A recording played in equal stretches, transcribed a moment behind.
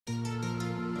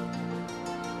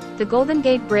The Golden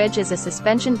Gate Bridge is a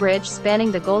suspension bridge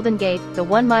spanning the Golden Gate, the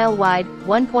 1-mile-wide,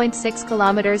 1.6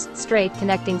 kilometers straight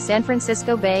connecting San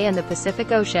Francisco Bay and the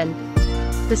Pacific Ocean.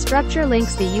 The structure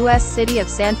links the U.S. city of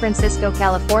San Francisco,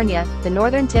 California, the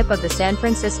northern tip of the San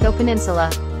Francisco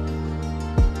Peninsula.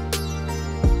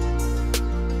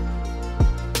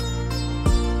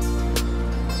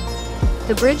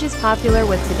 The bridge is popular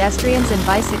with pedestrians and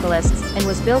bicyclists, and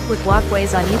was built with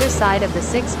walkways on either side of the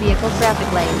 6 vehicle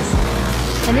traffic lanes.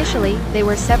 Initially, they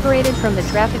were separated from the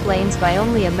traffic lanes by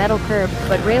only a metal curb,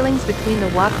 but railings between the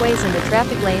walkways and the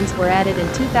traffic lanes were added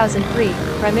in 2003,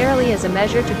 primarily as a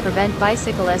measure to prevent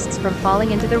bicyclists from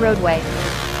falling into the roadway.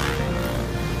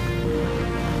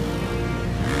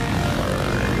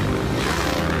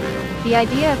 The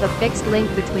idea of a fixed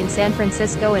link between San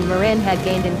Francisco and Marin had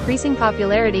gained increasing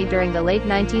popularity during the late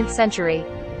 19th century.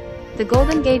 The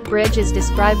Golden Gate Bridge is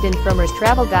described in Frommer's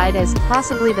travel guide as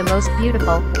possibly the most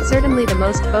beautiful, certainly the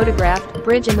most photographed,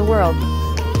 bridge in the world.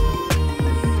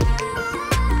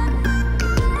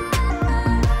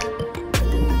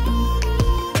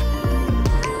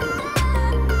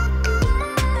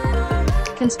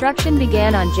 Construction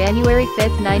began on January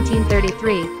 5,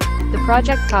 1933. The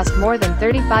project cost more than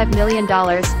 $35 million,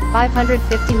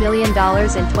 $550 million in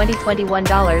 2021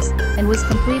 dollars, and was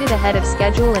completed ahead of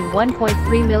schedule and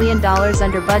 $1.3 million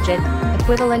under budget,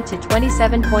 equivalent to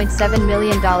 $27.7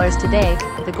 million today.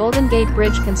 The Golden Gate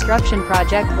Bridge construction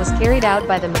project was carried out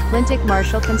by the McClintock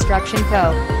Marshall Construction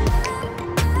Co.